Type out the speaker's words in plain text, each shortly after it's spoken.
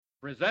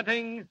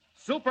Presenting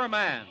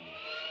Superman.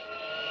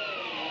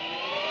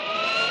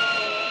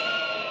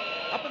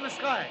 Up in the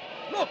sky.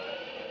 Look,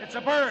 it's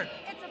a bird.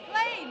 It's a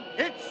plane.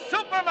 It's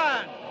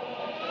Superman.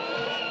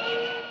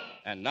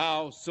 And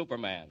now,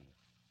 Superman.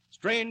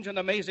 Strange and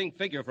amazing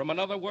figure from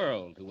another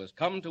world who has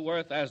come to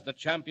Earth as the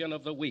champion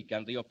of the weak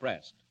and the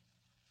oppressed.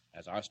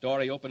 As our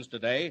story opens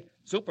today,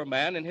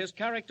 Superman, in his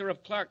character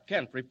of Clark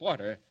Kent,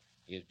 reporter,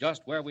 is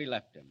just where we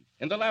left him,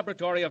 in the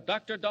laboratory of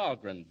Dr.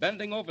 Dahlgren,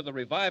 bending over the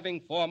reviving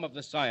form of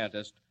the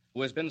scientist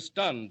who has been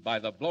stunned by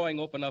the blowing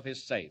open of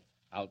his safe.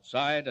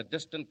 Outside, a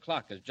distant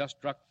clock has just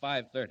struck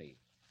 5:30.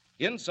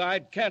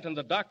 Inside, Kent and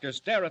the doctor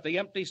stare at the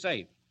empty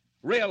safe,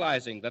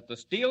 realizing that the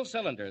steel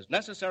cylinders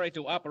necessary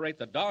to operate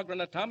the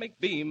Dahlgren atomic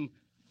beam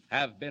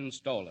have been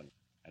stolen,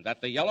 and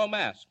that the Yellow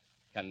Mask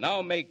can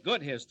now make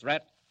good his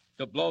threat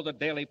to blow the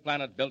Daily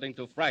Planet building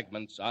to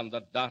fragments on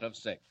the dot of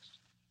 6.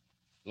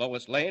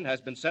 Lois Lane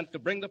has been sent to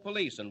bring the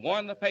police and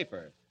warn the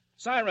paper.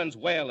 Sirens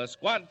wail as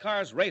squad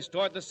cars race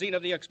toward the scene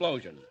of the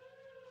explosion.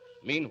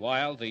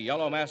 Meanwhile, the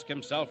Yellow Mask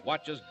himself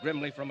watches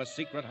grimly from a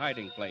secret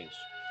hiding place,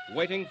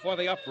 waiting for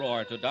the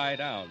uproar to die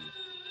down.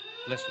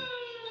 Listen.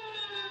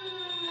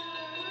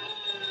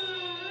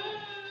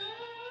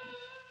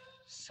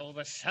 So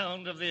the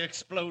sound of the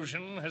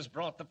explosion has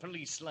brought the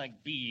police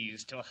like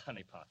bees to a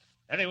honeypot.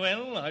 Very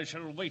well, I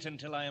shall wait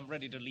until I am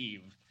ready to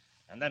leave,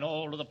 and then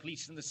all of the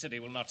police in the city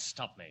will not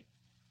stop me.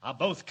 Are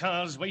both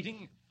cars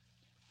waiting?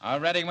 All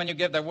ready when you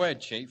give the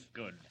word, Chief.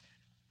 Good.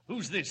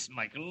 Who's this,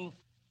 Michael?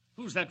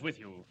 Who's that with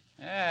you?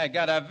 I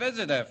got a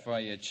visitor for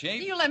you,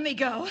 Chief. You let me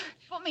go.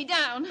 Put me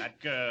down. That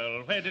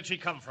girl, where did she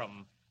come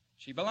from?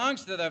 She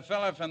belongs to the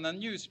fella from the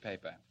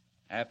newspaper.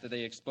 After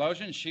the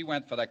explosion, she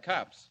went for the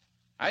cops.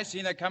 I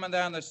seen her coming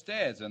down the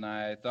stairs, and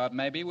I thought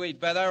maybe we'd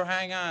better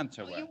hang on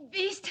to her. You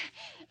beast.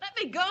 Let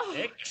me go.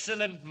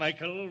 Excellent,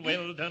 Michael.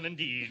 Well done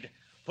indeed.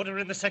 Put her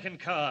in the second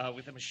car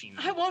with the machine.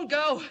 I won't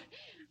go.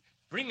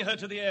 Bring her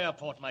to the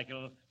airport,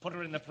 Michael. Put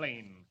her in the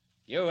plane.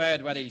 You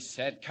heard what he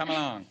said. Come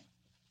along.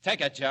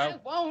 Take it, I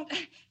Joe. won't.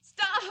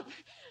 Stop.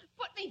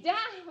 Put me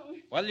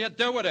down. What'll you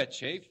do with it,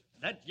 Chief?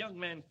 That young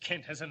man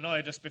Kent has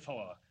annoyed us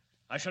before.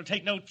 I shall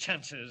take no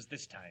chances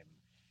this time.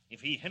 If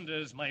he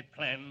hinders my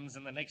plans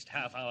in the next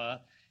half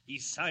hour, he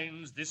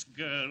signs this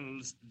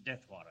girl's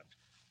death warrant.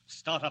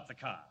 Start up the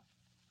car.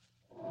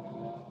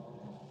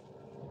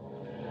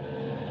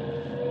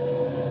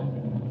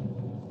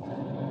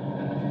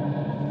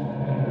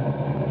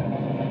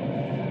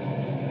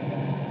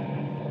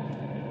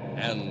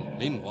 And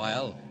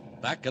meanwhile,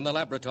 back in the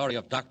laboratory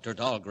of Dr.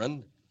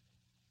 Dahlgren.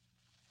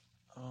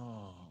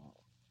 Oh,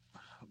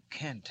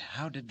 Kent,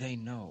 how did they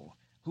know?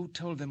 Who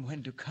told them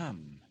when to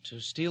come? To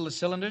steal the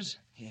cylinders?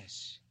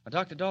 Yes.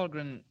 Dr.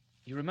 Dahlgren,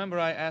 you remember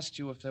I asked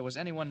you if there was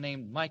anyone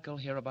named Michael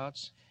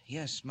hereabouts?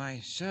 Yes, my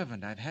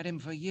servant. I've had him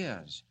for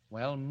years.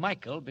 Well,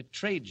 Michael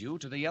betrayed you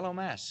to the Yellow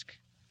Mask.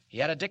 He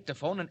had a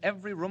dictaphone in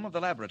every room of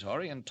the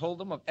laboratory and told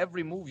them of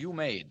every move you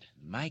made.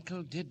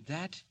 Michael did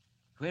that?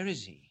 Where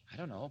is he? I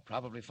don't know,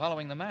 probably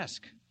following the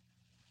mask.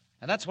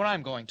 And that's where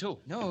I'm going, too.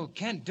 No,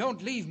 Kent,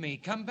 don't leave me.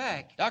 Come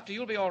back. Doctor,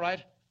 you'll be all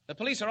right. The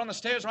police are on the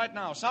stairs right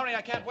now. Sorry,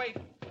 I can't wait.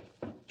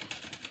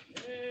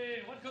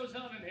 Hey, what goes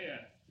on in here?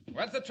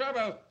 What's the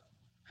trouble?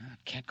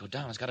 It can't go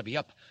down. It's got to be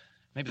up.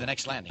 Maybe the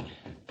next landing.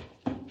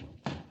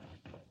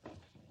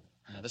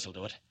 This'll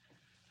do it.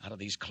 Out of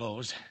these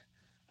clothes.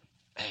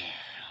 There.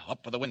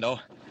 Up for the window.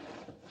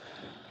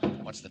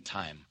 What's the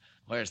time?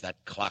 Where's that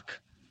clock?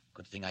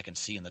 Good thing I can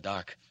see in the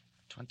dark.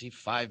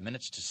 25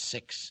 minutes to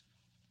 6.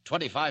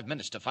 25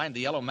 minutes to find the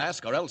Yellow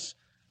Mask, or else...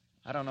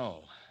 I don't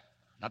know.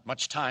 Not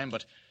much time,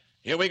 but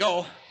here we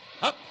go.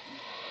 Up!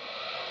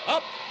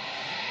 Up!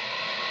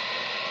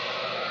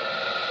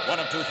 One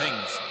of two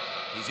things.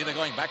 He's either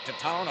going back to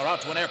town or out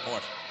to an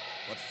airport.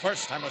 But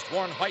first, I must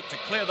warn White to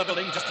clear the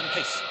building just in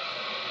case.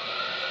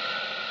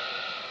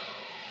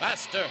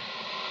 Faster!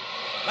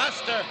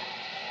 Faster!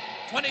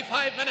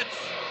 25 minutes!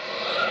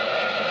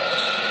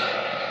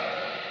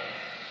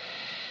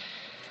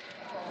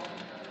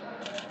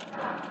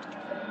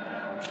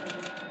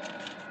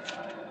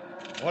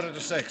 Quarter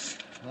to 6.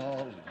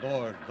 Oh,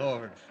 Lord,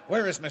 Lord.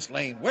 Where is Miss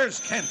Lane? Where's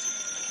Kent?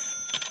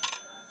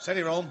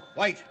 City Rome.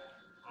 White.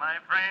 My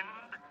friend,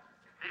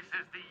 this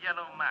is the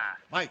Yellow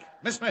Mask. Mike.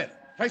 Miss Smith.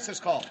 Trace this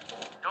call.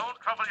 Don't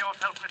trouble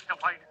yourself, Mr.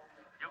 White.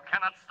 You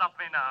cannot stop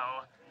me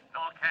now,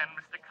 nor can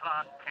Mr.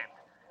 Clark Kent.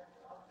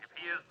 If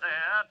he is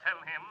there, tell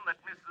him that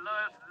Miss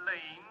Lois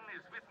Lane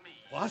is with me.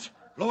 What?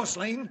 Lois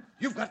Lane?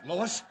 You've got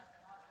Lois?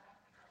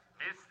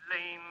 Miss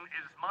Lane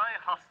is my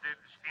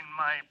hostage in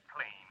my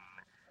plane.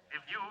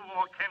 If you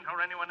or Kent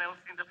or anyone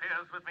else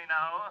interferes with me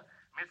now,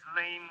 Miss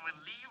Lane will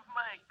leave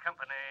my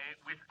company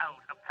without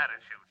a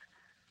parachute.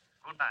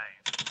 Goodbye.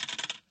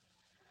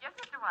 Yes,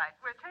 Mr. White.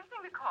 We're tracing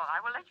the call.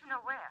 I will let you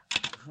know where.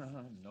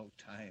 No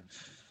time.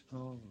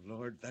 Oh,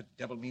 Lord, that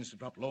devil means to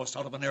drop Lois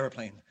out of an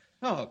airplane.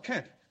 Oh,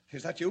 Kent,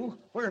 is that you?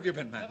 Where have you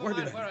been, man? Never Where have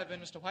you mind been? where I've been,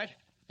 Mr. White.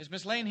 Is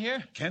Miss Lane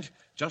here? Kent,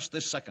 just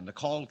this second, a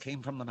call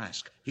came from the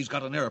mask. He's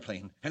got an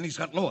airplane, and he's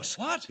got Lois.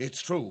 What? It's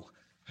true.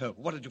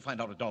 What did you find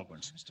out at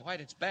Dahlgren's? Mr.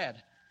 White, it's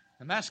bad.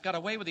 The mask got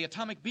away with the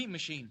atomic beam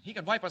machine. He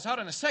can wipe us out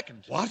in a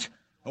second. What?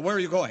 Well, where are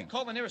you going?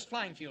 Call the nearest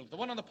flying field, the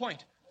one on the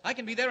point. I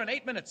can be there in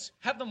 8 minutes.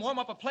 Have them warm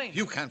up a plane.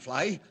 You can't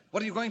fly.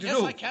 What are you going to do?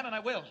 Yes, I can, and I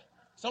will.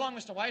 So long,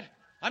 Mr. White.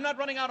 I'm not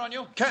running out on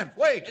you. Kent,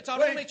 wait. It's our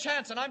wait. only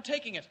chance, and I'm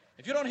taking it.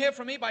 If you don't hear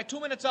from me by 2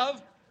 minutes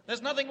of,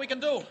 there's nothing we can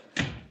do.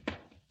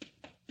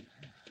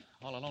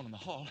 All alone in the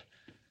hall.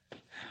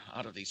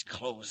 Out of these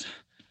clothes.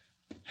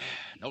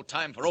 No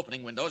time for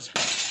opening windows.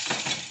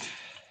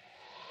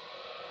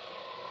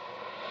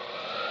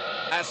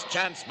 Last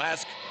chance,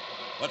 Mask.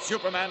 But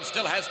Superman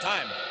still has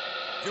time.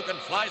 If you can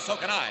fly, so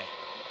can I.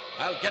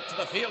 I'll get to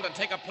the field and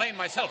take a plane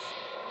myself.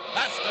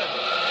 Faster!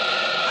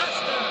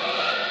 Faster!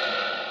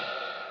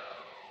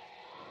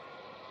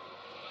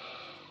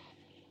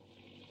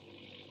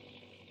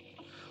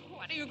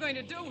 What are you going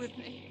to do with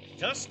me?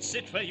 Just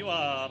sit where you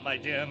are, my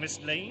dear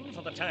Miss Lane,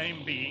 for the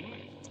time being.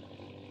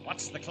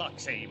 What's the clock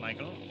say,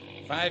 Michael?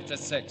 5 to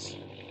 6.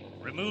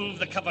 Remove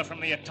the cover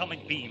from the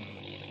atomic beam.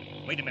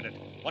 Wait a minute.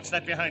 What's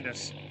that behind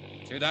us?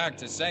 Too dark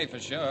to say for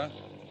sure.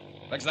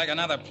 Looks like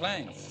another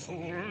plane.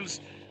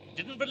 Fools.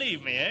 Didn't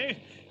believe me, eh?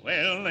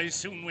 Well, they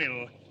soon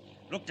will.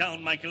 Look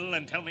down, Michael,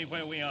 and tell me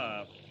where we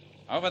are.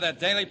 Over the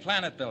Daily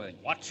Planet building.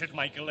 Watch it,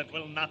 Michael. It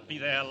will not be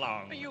there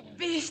long. You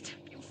beast!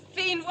 You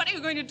fiend! What are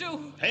you going to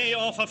do? Pay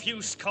off a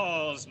few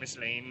scores, Miss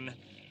Lane.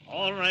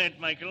 All right,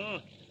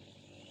 Michael.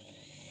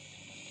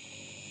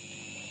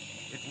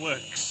 It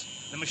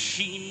works. The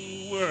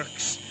machine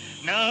works.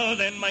 Now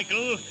then,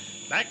 Michael,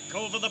 back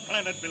over the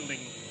planet building.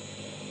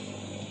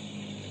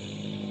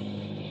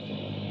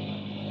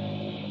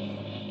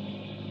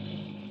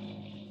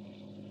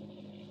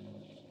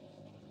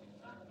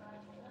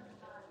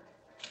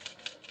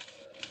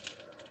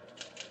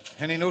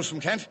 Any news from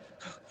Kent?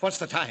 What's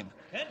the time?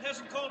 Kent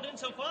hasn't called in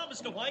so far,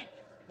 Mr. White.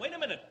 Wait a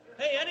minute.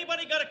 Hey,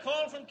 anybody got a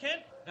call from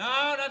Kent?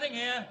 No, nothing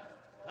here.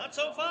 Not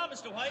so far,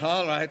 Mr. White.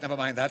 All right, never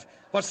mind that.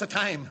 What's the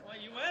time? Why,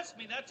 you asked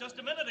me that just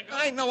a minute ago.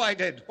 I know I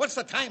did. What's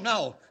the time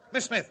now?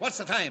 Miss Smith, what's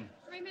the time?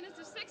 3 minutes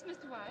to 6,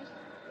 Mr. White.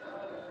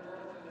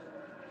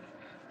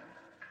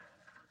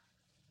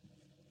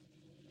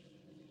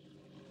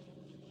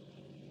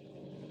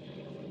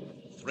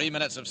 Three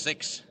minutes of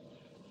 6.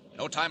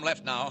 No time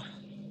left now.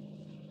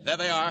 There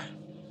they are.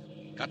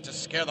 Got to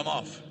scare them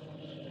off.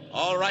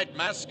 All right,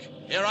 Mask.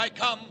 Here I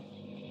come.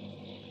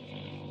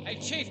 Hey,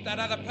 Chief, that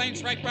other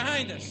plane's right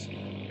behind us.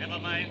 Never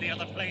mind the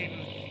other plane.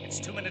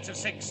 It's 2 minutes of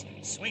 6.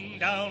 Swing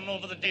down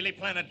over the Daily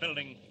Planet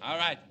building. All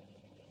right.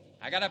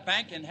 I got to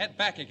bank and head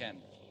back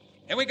again.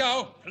 Here we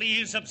go.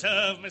 Please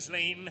observe, Miss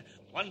Lane.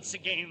 Once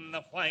again,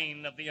 the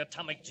whine of the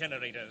atomic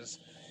generators.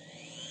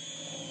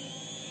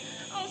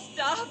 Oh,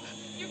 stop!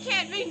 You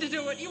can't mean to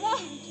do it. You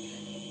won't.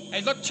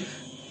 Hey, look,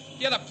 Chief.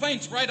 The other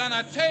plane's right on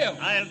our tail.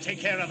 I'll take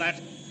care of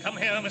that. Come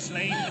here, Miss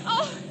Lane.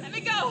 Oh, let me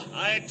go.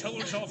 I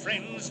told your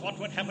friends what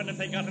would happen if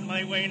they got in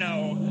my way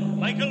now.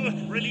 Michael,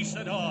 release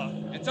the door.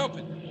 It's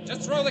open.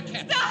 Just throw the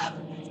cat. Stop!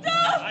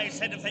 Stop! I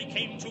said if they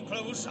came too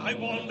close, I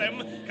warned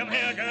them. Come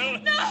here, girl.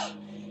 No!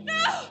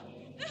 No!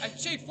 Hey,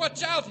 Chief,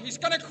 watch out. He's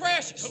going to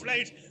crash us. Too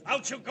late.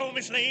 Out you go,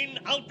 Miss Lane.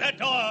 Out that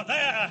door.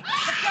 There.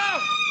 Look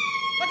out!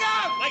 Look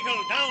out!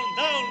 Michael, down,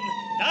 down.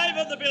 Dive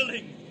on the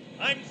building.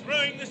 I'm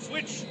throwing the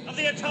switch of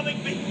the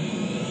atomic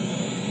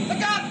beam.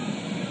 Look out!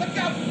 Look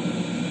out!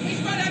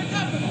 He's right on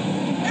top of us.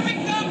 Here we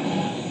come!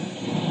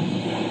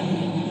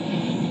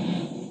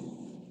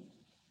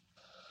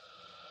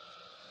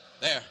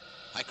 There.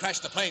 I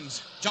crashed the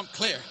planes. Jump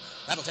clear.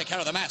 That'll take care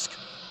of the Mask.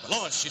 But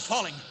Lois, she's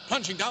falling.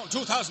 Plunging down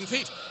 2,000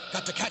 feet.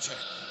 Got to catch her.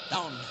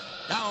 Down,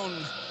 down.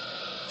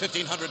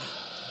 1,500.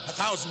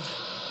 1,000.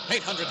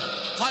 800.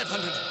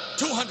 500.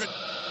 200.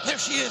 There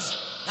she is.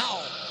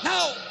 Now.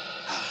 Now.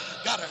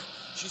 Got her.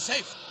 She's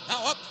safe.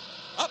 Now up.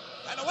 Up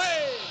and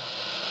away.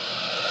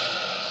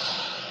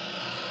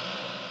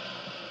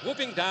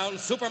 Whooping down,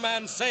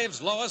 Superman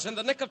saves Lois in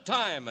the nick of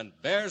time and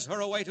bears her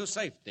away to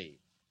safety.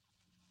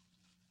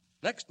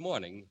 Next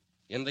morning,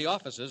 in the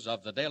offices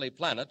of the Daily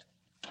Planet.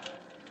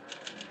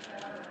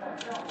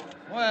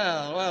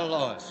 Well,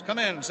 Lois. Come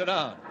in, sit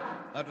down.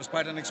 That was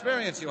quite an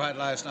experience you had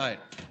last night.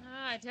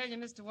 I tell you,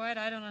 Mr. White,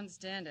 I don't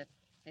understand it.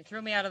 They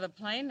threw me out of the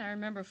plane, and I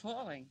remember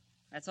falling.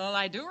 That's all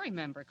I do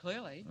remember,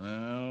 clearly.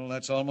 Well,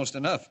 that's almost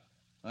enough.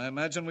 I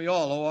imagine we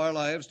all owe our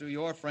lives to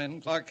your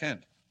friend, Clark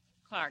Kent.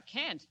 Clark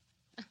Kent?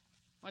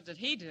 What did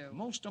he do?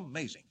 Most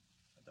amazing.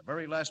 At the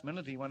very last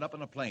minute, he went up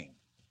in a plane,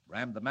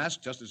 rammed the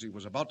Mask just as he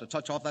was about to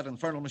touch off that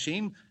infernal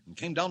machine, and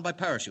came down by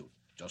parachute,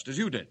 just as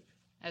you did.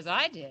 As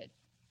I did?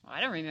 Well,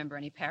 I don't remember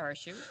any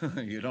parachute.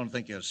 You don't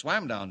think you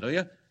swam down, do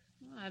you?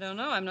 I don't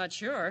know. I'm not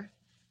sure.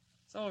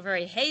 It's all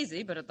very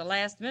hazy, but at the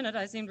last minute,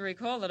 I seem to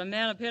recall that a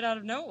man appeared out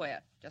of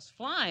nowhere, just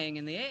flying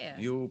in the air.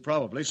 You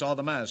probably saw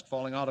the Mask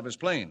falling out of his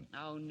plane.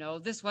 Oh, no,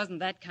 this wasn't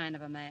that kind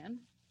of a man.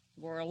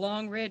 He wore a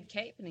long red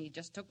cape, and he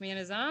just took me in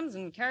his arms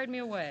and carried me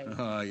away.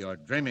 Oh, you're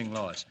dreaming,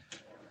 Lois.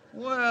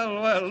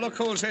 Well, look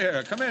who's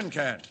here. Come in,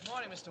 Kent. Good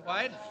morning, Mr.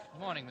 White. Good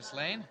morning, Miss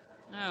Lane.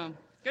 Oh,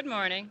 good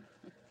morning.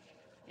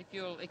 If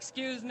you'll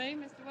excuse me,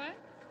 Mr. White.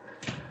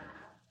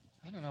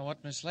 I don't know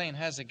what Miss Lane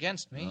has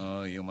against me.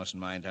 Oh, you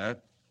mustn't mind her.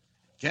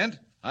 Kent,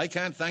 I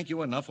can't thank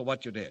you enough for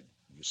what you did.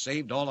 You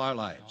saved all our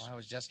lives. Oh, I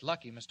was just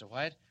lucky, Mr.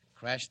 White.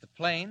 Crashed the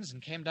planes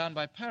and came down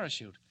by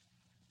parachute.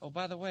 Oh,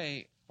 by the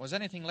way, was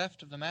anything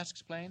left of the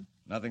mask's plane?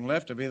 Nothing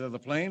left of either the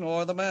plane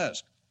or the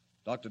mask.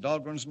 Dr.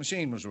 Dahlgren's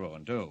machine was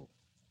ruined, too.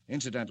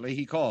 Incidentally,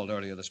 he called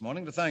earlier this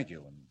morning to thank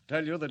you and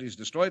tell you that he's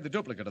destroyed the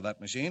duplicate of that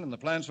machine and the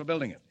plans for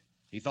building it.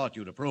 He thought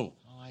you'd approve.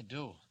 Oh, I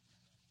do.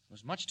 It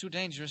was much too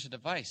dangerous a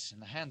device in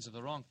the hands of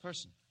the wrong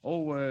person.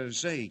 Oh,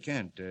 say,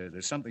 Kent,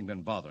 there's something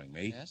been bothering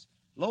me. Yes?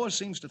 Lois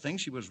seems to think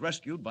she was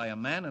rescued by a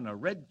man in a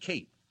red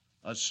cape,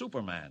 a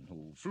Superman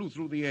who flew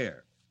through the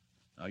air.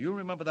 Now, you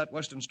remember that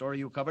Western story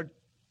you covered?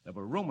 There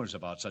were rumors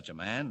about such a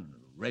man,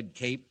 red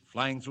cape,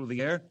 flying through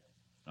the air.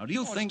 Now, do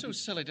you think... It's too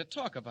silly to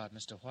talk about,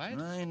 Mr. White.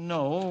 I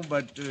know,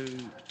 but... Hey,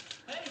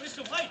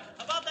 Mr. White,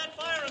 about that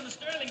fire in the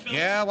Sterling building.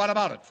 Yeah, what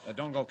about it?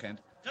 Don't go, Kent.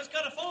 Just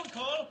got a phone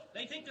call.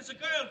 They think there's a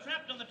girl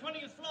trapped on the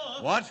 20th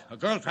floor. What? A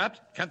girl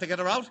trapped? Can't they get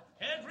her out?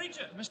 Can't reach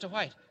her. Mr.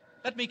 White,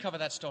 let me cover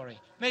that story.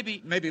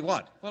 Maybe... Maybe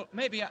what? Well,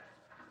 maybe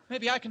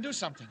I can do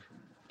something.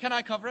 Can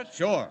I cover it?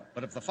 Sure,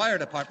 but if the fire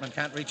department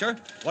can't reach her,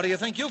 what do you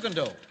think you can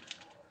do?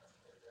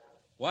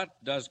 What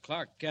does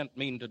Clark Kent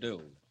mean to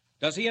do?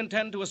 Does he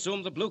intend to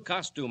assume the blue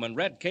costume and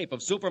red cape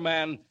of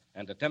Superman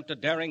and attempt a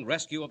daring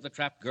rescue of the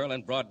trapped girl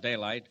in broad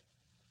daylight?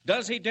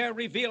 Does he dare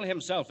reveal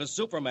himself as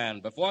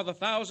Superman before the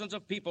thousands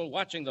of people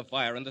watching the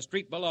fire in the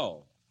street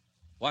below?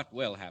 What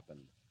will happen?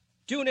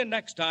 Tune in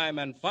next time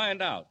and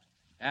find out.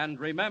 And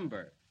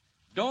remember,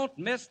 don't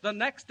miss the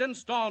next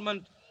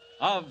installment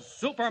of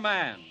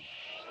Superman.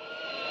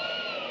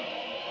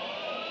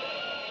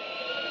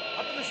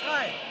 Up in the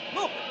sky.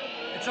 Look,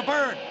 it's a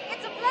bird.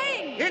 It's a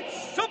plane.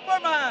 It's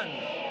Superman.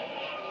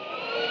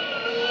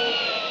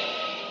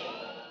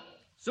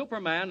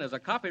 Superman is a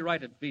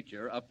copyrighted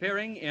feature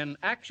appearing in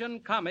Action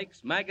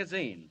Comics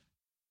magazine.